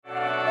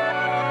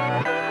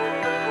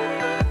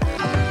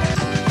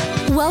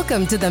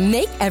Welcome to the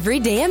Make Every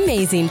Day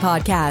Amazing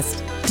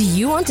podcast. Do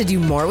you want to do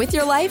more with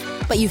your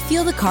life, but you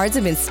feel the cards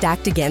have been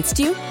stacked against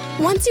you?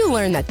 Once you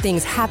learn that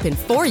things happen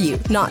for you,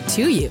 not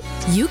to you,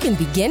 you can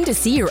begin to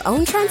see your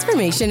own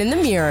transformation in the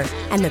mirror,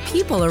 and the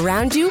people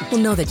around you will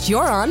know that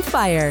you're on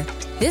fire.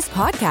 This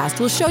podcast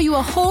will show you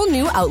a whole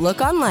new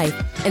outlook on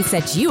life and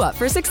set you up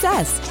for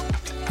success.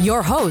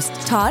 Your host,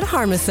 Todd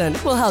Harmison,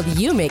 will help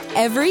you make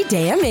every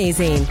day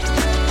amazing.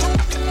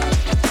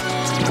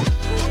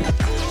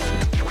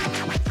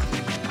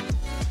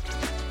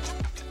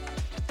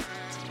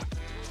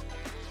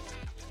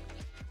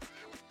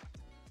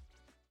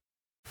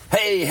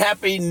 Hey,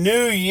 Happy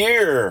New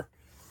Year.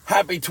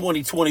 Happy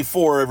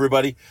 2024,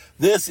 everybody.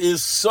 This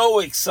is so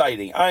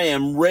exciting. I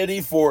am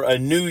ready for a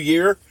new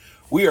year.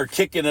 We are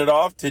kicking it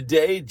off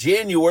today,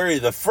 January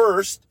the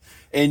 1st,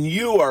 and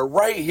you are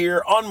right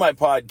here on my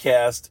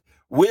podcast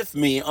with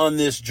me on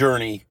this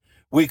journey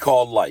we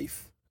call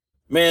life.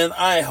 Man,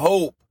 I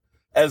hope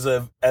as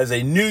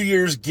a New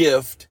Year's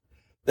gift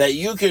that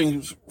you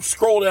can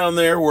scroll down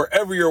there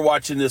wherever you're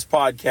watching this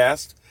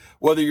podcast,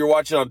 whether you're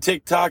watching on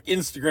TikTok,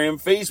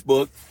 Instagram,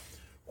 Facebook,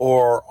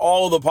 or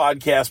all the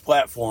podcast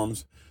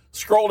platforms.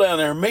 Scroll down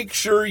there. Make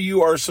sure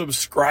you are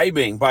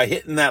subscribing by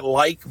hitting that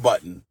like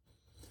button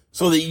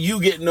so that you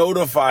get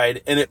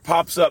notified and it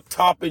pops up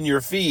top in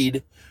your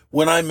feed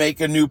when I make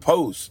a new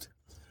post.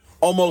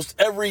 Almost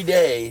every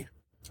day,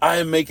 I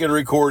am making a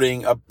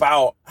recording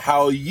about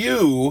how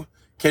you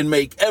can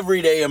make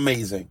every day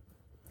amazing.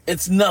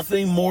 It's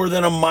nothing more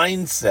than a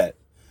mindset.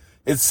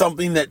 It's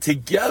something that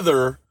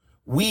together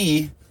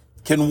we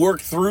can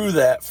work through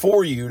that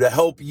for you to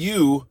help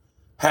you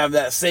have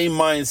that same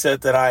mindset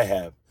that I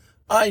have.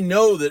 I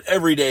know that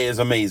every day is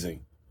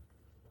amazing.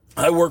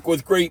 I work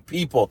with great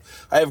people.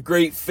 I have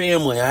great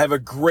family. I have a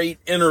great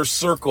inner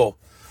circle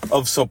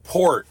of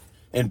support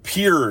and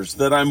peers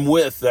that I'm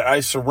with, that I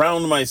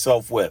surround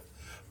myself with.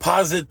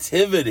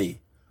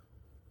 Positivity.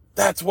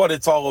 That's what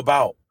it's all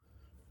about.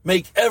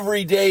 Make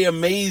every day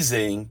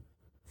amazing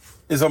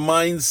is a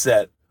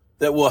mindset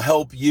that will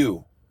help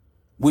you.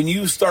 When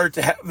you start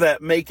to have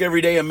that make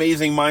every day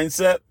amazing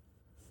mindset,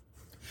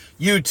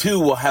 you too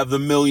will have the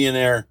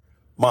millionaire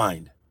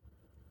mind.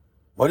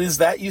 What is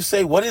that, you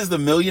say? What is the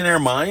millionaire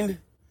mind?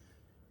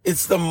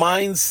 It's the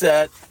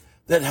mindset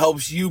that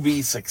helps you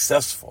be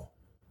successful.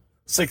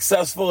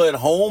 Successful at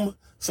home,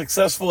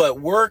 successful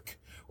at work,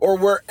 or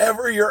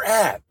wherever you're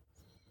at.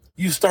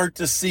 You start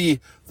to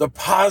see the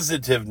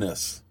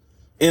positiveness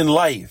in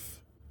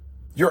life.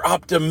 You're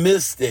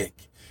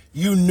optimistic.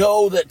 You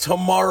know that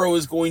tomorrow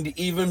is going to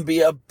even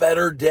be a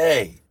better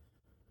day.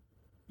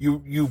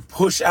 You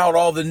push out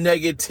all the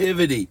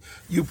negativity.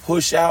 You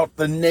push out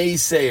the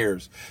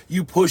naysayers.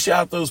 You push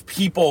out those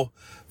people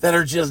that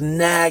are just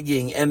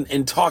nagging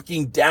and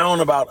talking down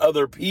about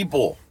other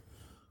people.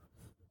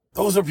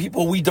 Those are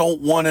people we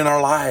don't want in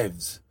our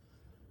lives.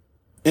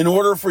 In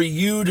order for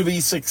you to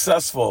be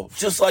successful,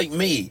 just like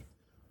me,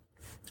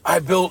 I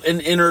built an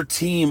inner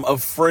team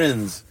of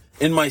friends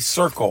in my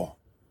circle.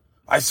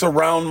 I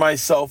surround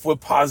myself with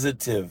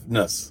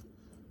positiveness.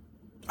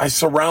 I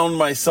surround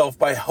myself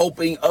by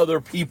helping other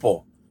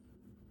people.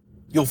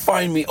 You'll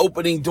find me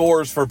opening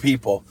doors for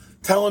people,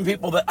 telling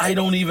people that I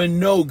don't even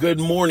know good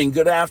morning,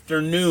 good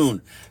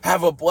afternoon,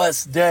 have a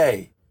blessed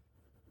day.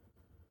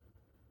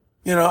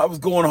 You know, I was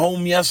going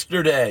home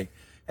yesterday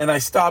and I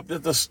stopped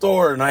at the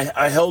store and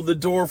I held the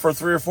door for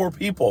 3 or 4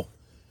 people.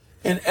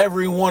 And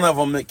every one of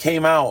them that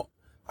came out,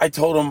 I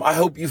told them, I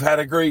hope you've had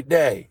a great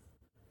day.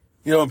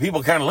 You know, and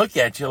people kind of look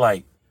at you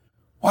like,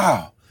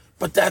 wow,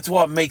 but that's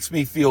what makes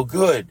me feel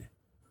good.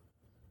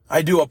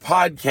 I do a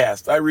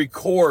podcast, I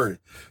record,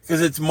 because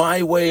it's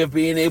my way of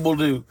being able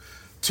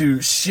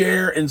to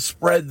share and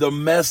spread the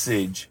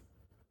message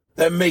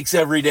that makes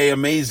every day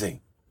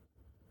amazing.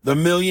 The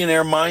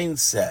millionaire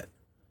mindset.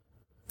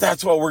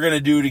 That's what we're going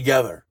to do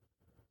together.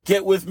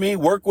 Get with me,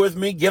 work with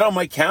me, get on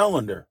my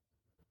calendar.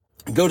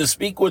 Go to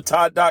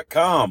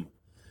speakwithtodd.com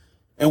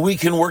and we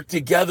can work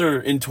together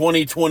in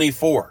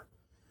 2024.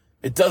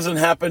 It doesn't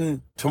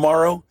happen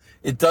tomorrow.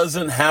 It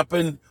doesn't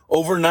happen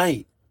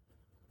overnight.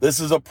 This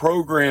is a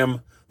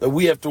program that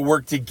we have to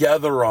work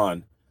together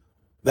on,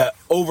 that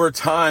over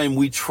time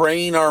we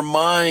train our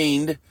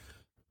mind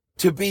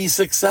to be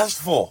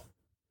successful.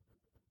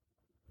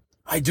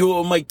 I do it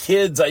with my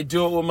kids. I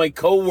do it with my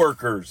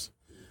coworkers.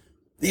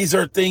 These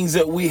are things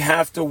that we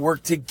have to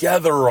work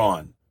together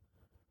on.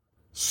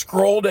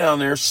 Scroll down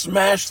there,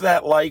 smash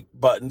that like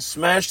button,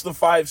 smash the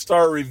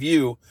 5-star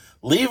review,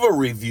 leave a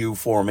review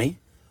for me.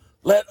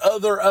 Let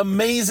other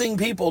amazing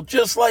people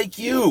just like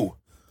you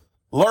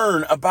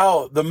learn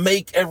about the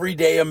Make Every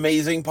Day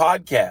Amazing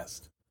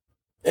podcast.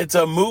 It's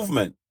a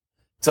movement.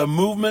 It's a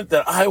movement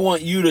that I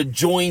want you to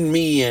join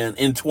me in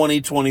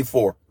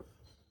 2024.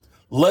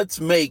 Let's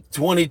make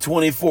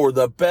 2024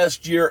 the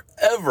best year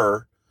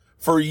ever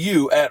for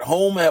you at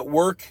home, at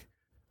work,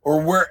 or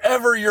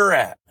wherever you're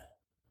at.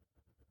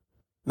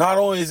 Not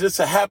only is this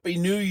a happy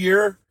new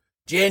year,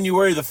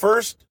 January the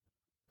 1st,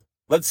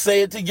 let's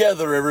say it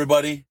together,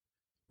 everybody.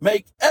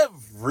 Make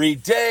every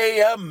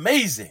day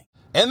amazing.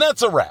 And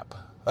that's a wrap.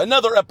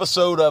 Another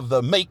episode of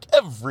the Make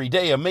Every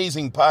Day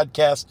Amazing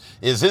podcast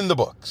is in the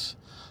books.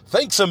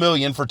 Thanks a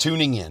million for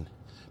tuning in.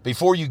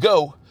 Before you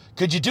go,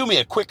 could you do me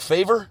a quick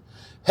favor?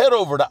 Head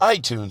over to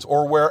iTunes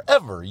or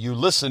wherever you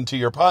listen to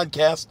your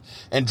podcast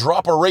and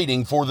drop a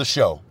rating for the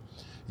show.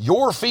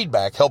 Your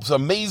feedback helps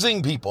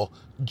amazing people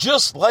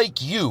just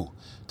like you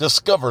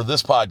discover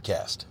this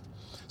podcast.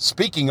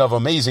 Speaking of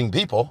amazing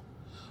people,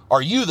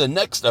 are you the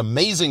next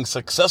amazing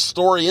success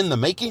story in the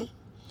making?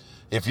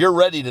 If you're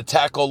ready to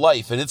tackle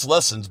life and its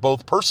lessons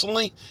both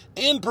personally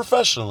and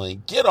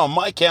professionally, get on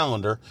my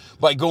calendar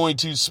by going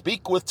to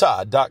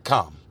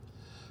speakwithtodd.com.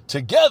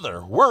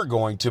 Together, we're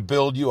going to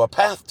build you a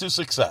path to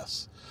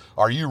success.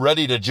 Are you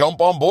ready to jump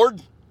on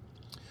board?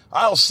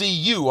 I'll see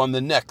you on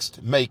the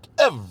next Make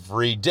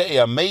Every Day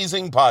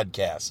Amazing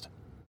podcast.